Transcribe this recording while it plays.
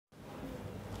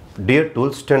Dear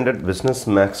 12th Standard Business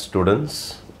Max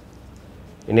students,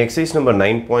 in exercise number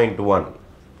 9.1,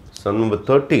 sum number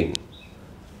 13,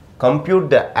 compute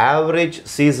the average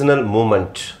seasonal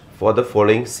movement for the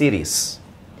following series.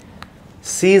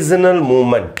 Seasonal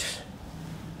movement.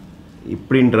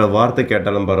 இப்படின்ற வார்த்தை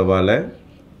கேட்டாலும் பரவாயில்ல,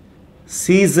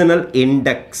 seasonal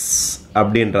index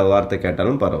அப்படின்ற வார்த்தை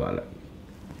கேட்டாலும் பரவாயில்ல.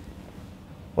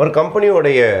 ஒரு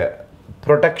கம்பெனியோடைய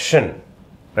production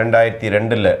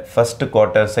 2002 first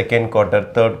quarter, second quarter,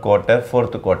 third quarter,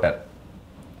 fourth quarter,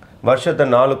 வருஷத்தை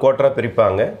 4 குவார்ட்டராக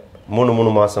பிரிப்பாங்க.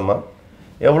 3 மாதமாக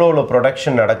எவ்வளோ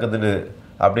ப்ரொடக்ஷன் நடக்குது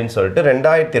அப்படின்னு சொல்லிட்டு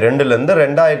 2002லேருந்து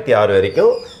 2006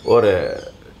 வரைக்கும் ஒரு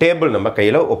டேபிள் நம்ம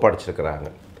கையில் ஒப்படைச்சிருக்கிறாங்க.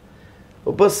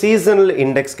 இப்போ சீசனல்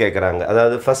இண்டெக்ஸ் கேட்குறாங்க.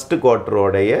 அதாவது ஃபஸ்ட்டு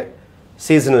குவார்ட்டரோடைய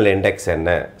சீசனல் இண்டெக்ஸ் என்ன,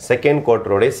 செகண்ட்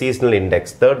குவார்ட்டரோடைய சீசனல்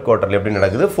இண்டெக்ஸ், தேர்ட் குவார்ட்டரில் எப்படி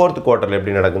நடக்குது, ஃபோர்த் குவார்ட்டரில்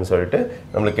எப்படி நடக்குதுன்னு சொல்லிட்டு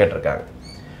நம்மளுக்கு கேட்டிருக்காங்க.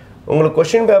 உங்களுக்கு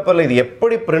கொஷின் பேப்பரில் இது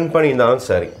எப்படி பிரிண்ட் பண்ணியிருந்தாலும்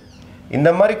சரி, இந்த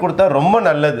மாதிரி கொடுத்தா ரொம்ப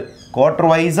நல்லது. குவார்ட்டர்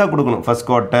வைஸாக கொடுக்கணும். ஃபஸ்ட்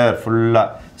குவார்ட்டர் ஃபுல்லாக,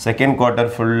 செகண்ட் குவார்ட்டர்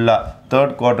ஃபுல்லாக,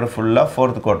 தேர்ட் குவார்ட்டர் ஃபுல்லாக,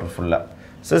 ஃபோர்த் குவார்ட்டர் ஃபுல்லாக.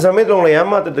 சில சமயத்தில் உங்களை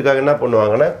ஏமாத்துறதுக்காக என்ன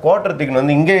பண்ணுவாங்கன்னா, குவார்ட்டர் தூக்கின்னு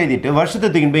வந்து இங்கே எழுதிட்டு வருஷத்தை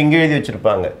தூக்கின்னு போய் இங்கே எழுதி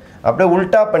வச்சுருப்பாங்க. அப்படியே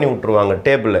உல்ட்டா பண்ணி விட்ருவாங்க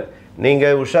டேபிளில்.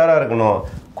 நீங்கள் உஷாராக இருக்கணும்.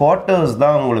 குவார்ட்டர்ஸ்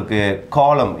தான் உங்களுக்கு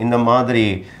காலம் இந்த மாதிரி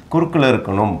குறுக்கில்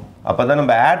இருக்கணும். அப்போ தான்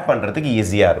நம்ம ஆட் பண்ணுறதுக்கு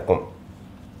ஈஸியாக இருக்கும்.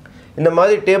 இந்த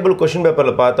மாதிரி டேபிள் கொஷின்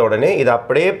பேப்பரில் பார்த்த உடனே இதை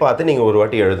அப்படியே பார்த்து நீங்கள் ஒரு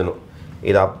வாட்டி எழுதணும்.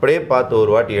 இதை அப்படியே பார்த்து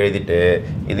ஒரு வாட்டி எழுதிட்டு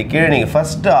இது கீழே நீங்கள்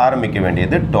ஃபஸ்ட்டு ஆரம்பிக்க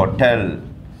வேண்டியது டோட்டல்.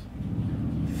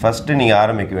 ஃபஸ்ட்டு நீங்கள்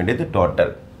ஆரம்பிக்க வேண்டியது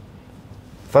டோட்டல்.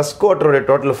 ஃபஸ்ட் குவார்ட்டருடைய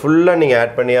டோட்டல் ஃபுல்லாக நீங்கள்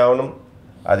ஆட் பண்ணி ஆகணும்.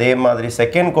 அதே மாதிரி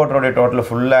செகண்ட் குவார்ட்டருடைய டோட்டல்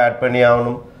ஃபுல்லாக ஆட் பண்ணி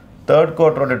ஆகணும். தேர்ட்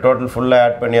குவார்ட்டருடைய டோட்டல் ஃபுல்லாக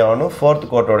ஆட் பண்ணி ஆகணும். ஃபோர்த்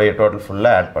குவார்ட்டருடைய டோட்டல்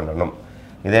ஃபுல்லாக ஆட் பண்ணணும்.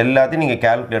 இது எல்லாத்தையும் நீங்கள்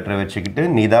கால்குலேட்டரை வச்சுக்கிட்டு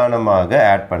நிதானமாக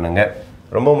ஆட் பண்ணுங்கள்.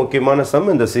 ரொம்ப முக்கியமான சம்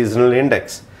இந்த சீசனல்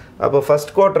இண்டெக்ஸ். அப்போ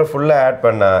ஃபஸ்ட் குவார்ட்டர் ஃபுல்லாக ஆட்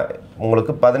பண்ணால்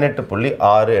உங்களுக்கு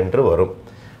 18.6 என்று வரும்.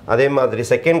 அதே மாதிரி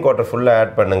செகண்ட் குவார்ட்டர் ஃபுல்லாக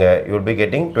ஆட் பண்ணுங்கள், யூ வில் பி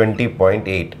கெட்டிங்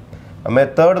 20.8.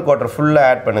 அதுமாதிரி தேர்ட் குவார்ட்டர்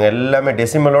ஃபுல்லாக ஆட் பண்ணுங்கள், எல்லாமே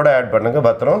டெசிமலோடு ஆட் பண்ணுங்கள்,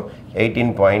 பத்திரம்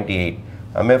 18.8.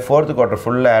 அதுமாதிரி ஃபோர்த் குவார்ட்டர்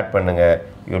ஃபுல்லாக ஆட் பண்ணுங்கள்,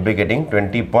 you will be getting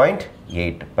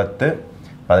 20.8. 10,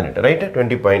 18 right,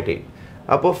 20.8.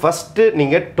 அப்போது ஃபஸ்ட்டு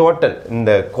நீங்கள் டோட்டல்,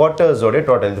 இந்த குவார்ட்டர்ஸோடைய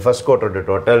டோட்டல், இது ஃபஸ்ட் குவார்ட்டரோட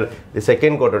டோட்டல், இது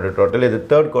செகண்ட் குவார்ட்டரோட டோட்டல், இது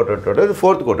தேர்ட் குவார்ட்டர் டோட்டல், இது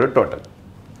ஃபோர்த் குவார்ட்டர் டோட்டல்.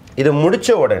 இது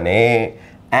முடித்த உடனே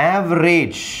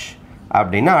ஆவரேஜ்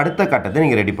அப்படின்னா அடுத்த கட்டத்தை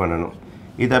நீங்கள் ரெடி பண்ணணும்.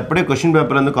 இது அப்படியே கொஷின்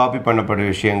பேப்பர்லேருந்து காப்பி பண்ணப்பட்ட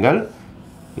விஷயங்கள்.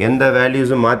 எந்த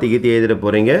வேல்யூஸும் மாற்றி கீத்தி எழுதிட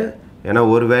போகிறீங்க. ஏன்னா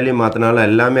ஒரு வேல்யூ மாற்றினாலும்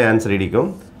எல்லாமே ஆன்சர்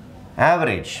அடிக்கும்.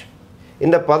 ஆவரேஜ்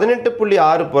இந்த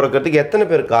 18.6 பிறக்கிறதுக்கு எத்தனை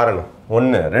பேர் காரணம்?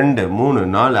 1, 2, 3,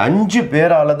 4, 5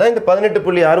 பேரால் தான் இந்த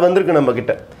 18.6 வந்திருக்கு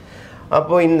நம்மக்கிட்ட.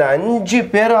 அப்போது இந்த 5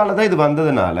 பேரால் தான் இது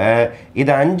வந்ததுனால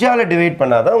இதை 5ஆல் டிவைட்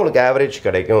பண்ணால் தான் உங்களுக்கு ஆவரேஜ்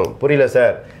கிடைக்கும். புரியல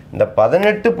சார்? இந்த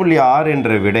 18.6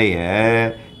 என்ற விடையை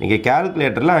நீங்கள்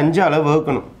கேல்குலேட்டரில் 5ஆல்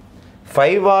வகுக்கணும்.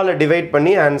 5ஆல் டிவைட்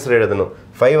பண்ணி ஆன்சர் எழுதணும்.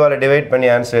 5ஆல் டிவைட் பண்ணி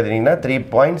ஆன்சர் எழுதினீங்கன்னா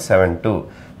 3.72.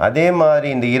 அதே மாதிரி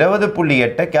இந்த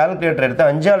 20.8 கேல்குலேட்டர் எடுத்து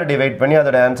 5ஆல் டிவைட் பண்ணி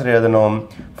அதோட ஆன்சர் எழுதணும்.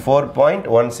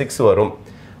 4.16 வரும்.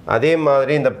 அதே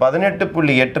மாதிரி இந்த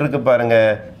 18.8 இருக்கு பாருங்கள்,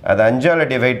 அதை 5ஆல்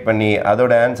டிவைட் பண்ணி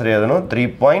அதோட ஆன்சர் எழுதணும்.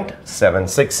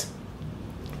 3.76.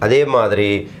 அதே மாதிரி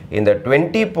இந்த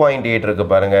 20.8 இருக்கு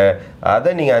பாருங்கள், அதை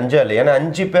நீங்கள் 5ஆல், ஏன்னா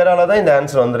 5 பேரால் தான் இந்த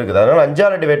ஆன்சர் வந்திருக்குது, அதனால்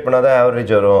 5ஆல் டிவைட் பண்ணால் தான்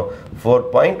ஆவரேஜ் வரும்.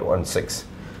 4.16.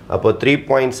 அப்போது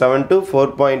 3.72,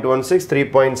 4.16,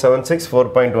 3.76,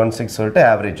 4.16 சொல்லிட்டு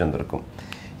ஆவரேஜ் வந்திருக்கும்.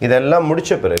 இதெல்லாம்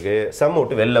முடித்த பிறகு சம்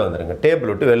விட்டு வெளில வந்துடுங்க,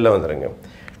 டேபிள் விட்டு வெளில வந்துடுங்க.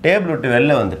 டேபிள் விட்டு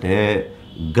வெளில வந்துட்டு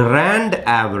கிராண்ட்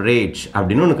ஆவரேஜ்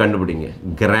அப்படின்னு ஒன்று கண்டுபிடிங்க.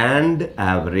 கிராண்ட்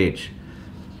ஆவரேஜ்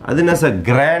அது என்ன சார்?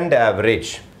 கிராண்ட்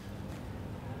ஆவரேஜ்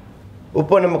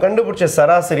இப்போ நம்ம கண்டுபிடிச்ச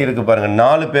சராசரி இருக்குது பாருங்கள்,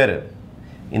 4 பேர்.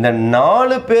 இந்த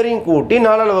 4 பேரையும் கூட்டி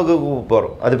 4ஆல் வகுக்க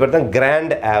போகிறோம். அது பேர் தான்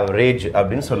கிராண்ட் ஆவரேஜ்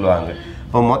அப்படின்னு சொல்லுவாங்க.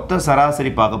 இப்போ மொத்த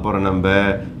சராசரி பார்க்க போகிறோம் நம்ம.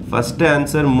 ஃபஸ்ட்டு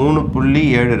ஆன்சர்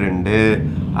 3.72,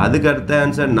 அதுக்கு அடுத்த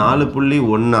ஆன்சர்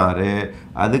 4.16,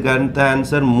 அதுக்கு அடுத்த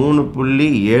ஆன்சர்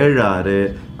 3.76,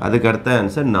 அதுக்கு அடுத்த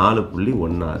ஆன்சர்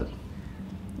 4.16.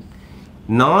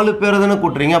 4 பேரை தானே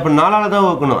கூட்டுறீங்க, அப்போ 4ஆல் தான்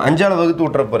வகுக்கணும். 5ஆல் வகுத்து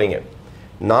விட்டுற போகிறீங்க.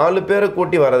 4 பேரை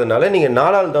கூட்டி வர்றதுனால நீங்கள்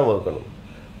 4ஆல் தான் வகுக்கணும்.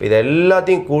 இப்போ இது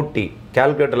எல்லாத்தையும் கூட்டி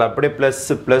கேல்குலேட்டரில் அப்படியே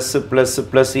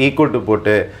ப்ளஸ் ஈக்குவல் டு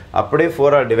போட்டு அப்படியே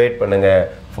 4ஆல் டிவைட் பண்ணுங்கள்.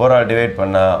 4ஆல் டிவைட்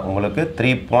பண்ணால் உங்களுக்கு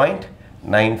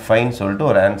 3.95 சொல்லிட்டு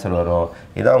ஒரு ஆன்சர் வரும்.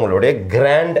 இதுதான் உங்களுடைய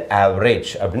கிராண்ட்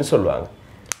ஆவரேஜ் அப்படின்னு சொல்லுவாங்க.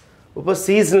 இப்போ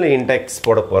சீசனல் இண்டெக்ஸ்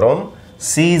போட போகிறோம்.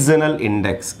 Seasonal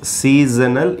index,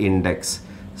 seasonal index,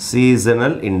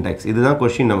 seasonal index, இதுதான்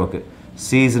கொஷின் நமக்கு.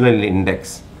 Seasonal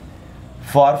index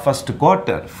for first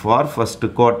quarter,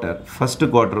 first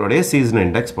குவார்ட்டருடைய seasonal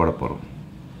index போட போகிறோம்.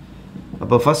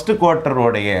 அப்போ ஃபஸ்ட்டு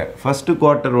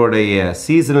குவார்ட்டரோடைய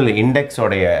சீசனல்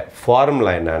இண்டெக்ஸோடைய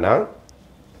ஃபார்முலா என்னன்னா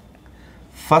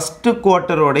first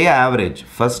குவார்ட்டரோடைய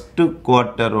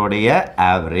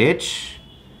average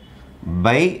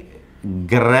by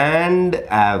grand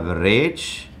average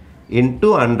into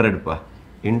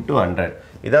 100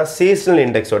 இதான் சீசனல்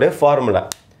இண்டெக்ஸோடைய ஃபார்முலா.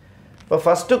 இப்போ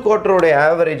ஃபஸ்ட்டு குவார்ட்டரோடைய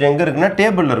ஆவரேஜ் எங்கே இருக்குன்னா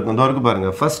டேபிளில் இருக்கும். இதோ இருக்கு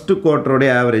பாருங்கள், ஃபஸ்ட்டு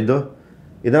குவார்ட்டரோடைய ஆவரேஜ்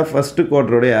இதான் ஃபஸ்ட்டு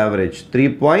குவார்ட்டரோடைய ஆவரேஜ்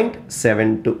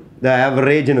 3.72. இந்த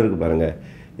ஆவரேஜ்னு இருக்குது பாருங்கள்.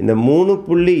 இந்த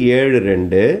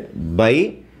 3.72 பை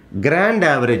கிராண்ட்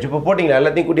ஆவரேஜ் இப்போ போட்டிங்களா,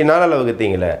 எல்லாத்தையும் கூட்டி 4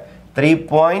 வகுத்தீங்களே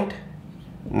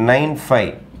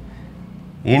 3.95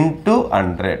 இன்ட்டு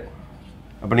 100.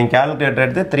 அப்போ நீங்கள் கேல்குலேட்டர்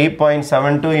எடுத்து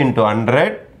 3.72 இன்ட்டு 100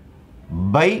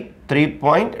 பை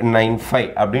 3.95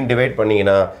 அப்படின்னு டிவைட்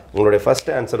பண்ணிங்கன்னா உங்களுடைய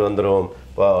ஃபஸ்ட் ஆன்சர் வந்துடும்.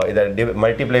 இப்போ இதை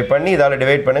மல்டிப்ளை பண்ணி இதால்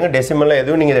டிவைட் பண்ணுங்கள். டெசிமலில்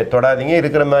எதுவும் நீங்கள் இதை தொடாதீங்க,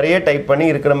 இருக்கிற மாதிரியே டைப் பண்ணி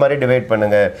இருக்கிற மாதிரி டிவைட்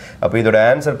பண்ணுங்கள். அப்போ இதோட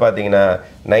ஆன்சர் பார்த்தீங்கன்னா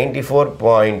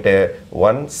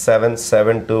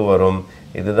 94.1772 வரும்.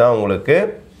 இதுதான் உங்களுக்கு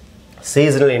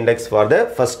seasonal index for the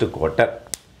first quarter.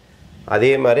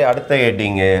 அதே மாதிரி அடுத்த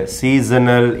heading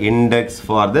seasonal index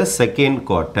for the second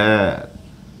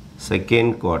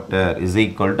quarter is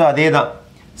equal to அதே தான்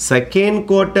second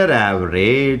quarter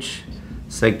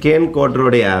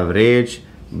average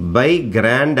by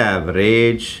grand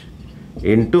average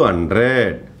into 100.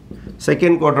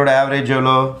 Second குவார்ட்டரோட average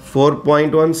எவ்வளோ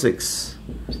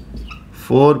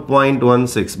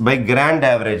 4.16 பை கிராண்ட்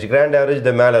ஆவரேஜ்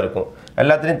இது மேலே இருக்கும்.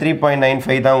 எல்லாத்துலேயும்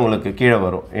 3.95 தான் உங்களுக்கு கீழே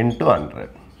வரும் இன்ட்டு 100.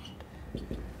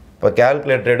 இப்போ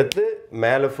கேல்குலேட்டர் எடுத்து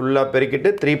மேலே ஃபுல்லாக பெருக்கிட்டு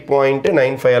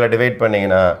 3.95 டிவைட்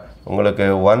பண்ணிங்கன்னா உங்களுக்கு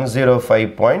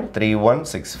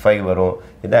 105.3165 வரும்.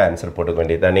 இதான் ஆன்சர் போட்டுக்க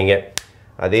வேண்டியதுதான் நீங்கள்.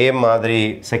 அதே மாதிரி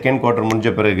செகண்ட் குவார்ட்டர் முடிஞ்ச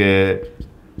பிறகு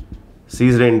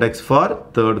seasonal index for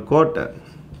third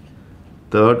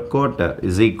quarter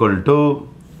is equal to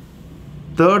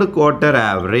third quarter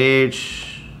average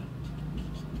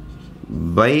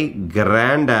by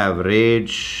grand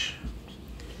average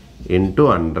into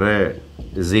 100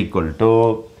 is equal to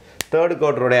third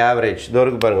குவார்ட்டரோடைய average இதோ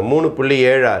இருக்கு பாருங்கள்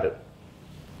 3.76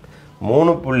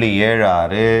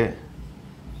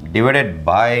 divided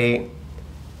by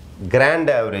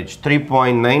grand average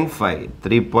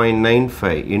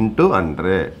 3.95 into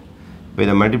 100. இப்போ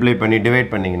இதை மல்டிப்ளை பண்ணி டிவைட்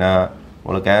பண்ணிங்கன்னா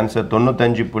உங்களுக்கு ஆன்சர்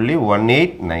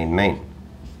 95.1899.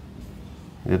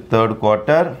 இது தேர்ட்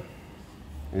குவார்ட்டர்,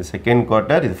 இது செகண்ட்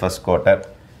குவார்ட்டர், இது ஃபஸ்ட் குவார்ட்டர்.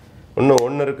 இன்னும்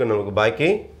ஒன்று இருக்குது நமக்கு பாக்கி,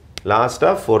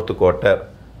 லாஸ்ட்டாக ஃபோர்த்து குவார்ட்டர்.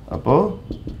 அப்போது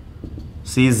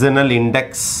seasonal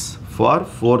index for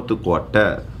fourth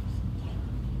quarter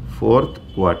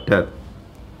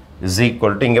is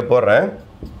equal to இங்கே போடுறேன்,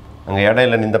 அங்கே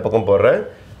இடையில இந்த பக்கம் போடுறேன்.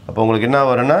 அப்போ உங்களுக்கு என்ன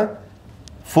வரும்னா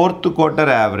ஃபோர்த்து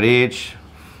குவார்ட்டர் ஆவரேஜ்,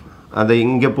 அதை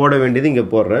இங்கே போட வேண்டியது இங்கே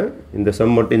போடுறேன், இந்த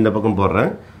சம் மட்டும் இந்த பக்கம்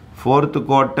போடுறேன். Fourth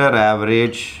quarter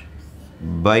average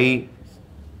by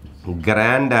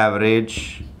grand average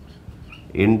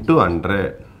into 100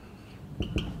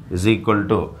 is equal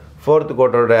to fourth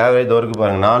குவார்ட்டரோட average வரைக்கும்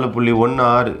பாருங்கள்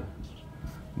 4.16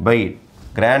 பை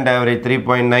கிராண்ட் ஆவரேஜ்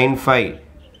 3.95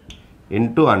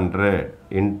 இன்ட்டு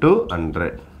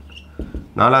 100.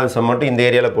 நாலாவது சம் மட்டும் இந்த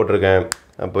ஏரியாவில் போட்டிருக்கேன்.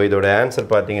 அப்போ இதோட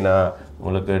ஆன்சர் பார்த்தீங்கன்னா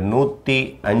உங்களுக்கு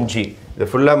 105. இதை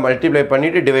ஃபுல்லாக மல்டிப்ளை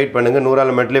பண்ணிவிட்டு டிவைட் பண்ணுங்கள்,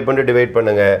 100ஆல் மல்டிப்ளை பண்ணிட்டு டிவைட்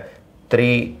பண்ணுங்கள்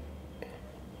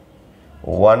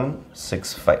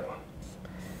 3165.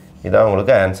 இதான்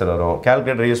உங்களுக்கு ஆன்சர் வரும்.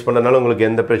 கால்குலேட்டர் யூஸ் பண்ணனால உங்களுக்கு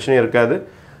எந்த பிரச்சனையும் இருக்காது.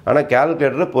 ஆனால்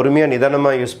கால்குலேட்டரை பொறுமையாக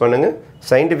நிதானமாக யூஸ் பண்ணுங்கள்.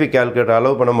 சயின்டிஃபிக் கால்குலேட்டர்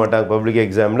அலோவ் பண்ண மாட்டாங்க பப்ளிக்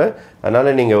எக்ஸாமில்.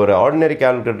 அதனால் நீங்கள் ஒரு ஆர்டினரி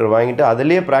கால்குலேட்டர் வாங்கிட்டு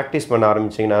அதிலேயே ப்ராக்டிஸ் பண்ண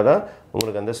ஆரம்பிச்சிங்கன்னா தான்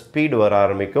உங்களுக்கு அந்த ஸ்பீடு வர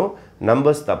ஆரம்பிக்கும்.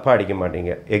 நம்பர்ஸ் தப்பாக அடிக்க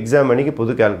மாட்டீங்க. எக்ஸாம் அன்றைக்கி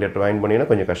புது கால்குலேட்டர் வாங்கி பண்ணிங்கன்னா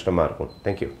கொஞ்சம் கஷ்டமாக இருக்கும்.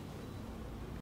 தேங்க்யூ.